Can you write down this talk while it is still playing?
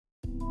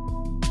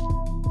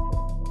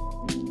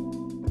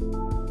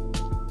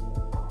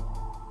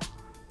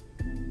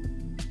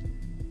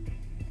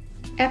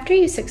After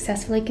you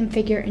successfully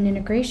configure an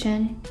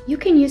integration, you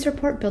can use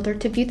Report Builder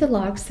to view the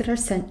logs that are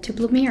sent to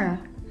Blumira.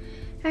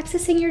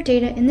 Accessing your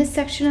data in this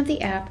section of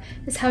the app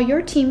is how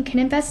your team can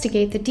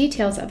investigate the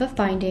details of a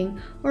finding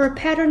or a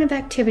pattern of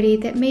activity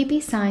that may be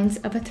signs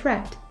of a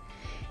threat.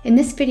 In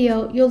this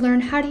video, you'll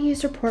learn how to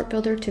use Report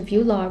Builder to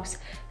view logs,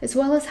 as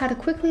well as how to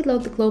quickly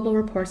load the global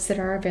reports that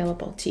are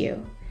available to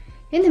you.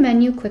 In the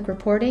menu, click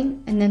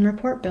Reporting and then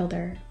Report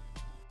Builder.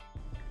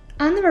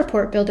 On the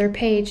Report Builder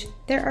page,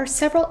 there are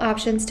several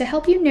options to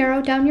help you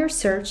narrow down your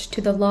search to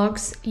the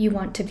logs you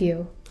want to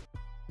view.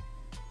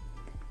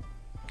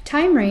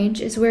 Time range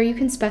is where you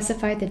can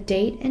specify the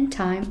date and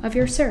time of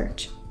your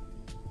search.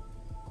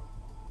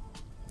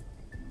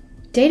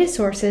 Data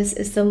sources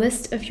is the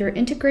list of your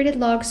integrated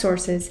log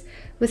sources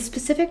with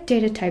specific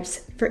data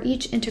types for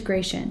each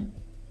integration.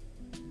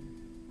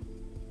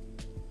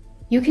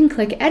 You can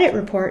click Edit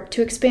Report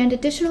to expand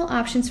additional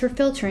options for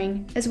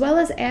filtering, as well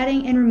as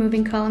adding and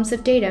removing columns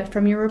of data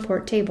from your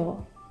report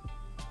table.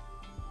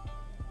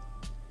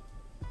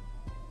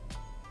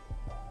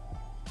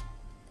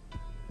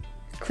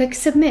 Click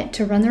Submit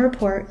to run the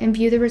report and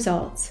view the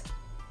results.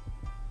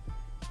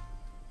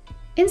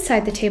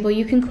 Inside the table,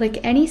 you can click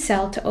any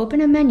cell to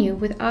open a menu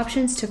with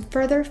options to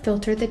further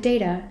filter the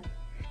data.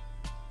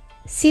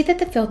 See that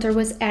the filter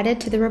was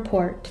added to the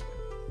report.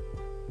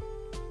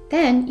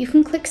 Then you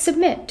can click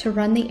Submit to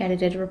run the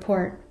edited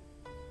report.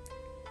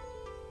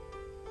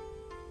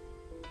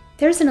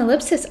 There's an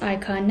ellipsis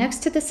icon next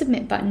to the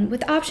Submit button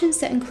with options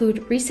that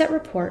include Reset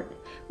Report,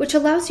 which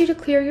allows you to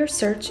clear your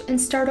search and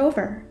start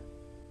over.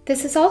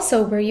 This is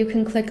also where you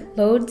can click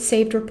Load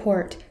Saved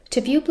Report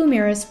to view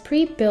Blumira's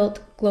pre-built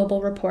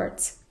global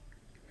reports.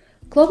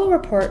 Global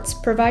reports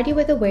provide you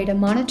with a way to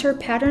monitor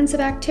patterns of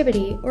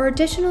activity or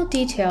additional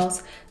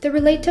details that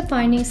relate to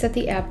findings that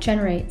the app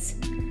generates.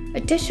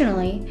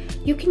 Additionally,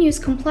 you can use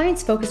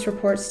compliance-focused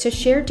reports to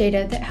share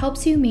data that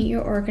helps you meet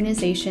your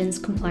organization's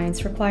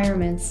compliance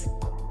requirements.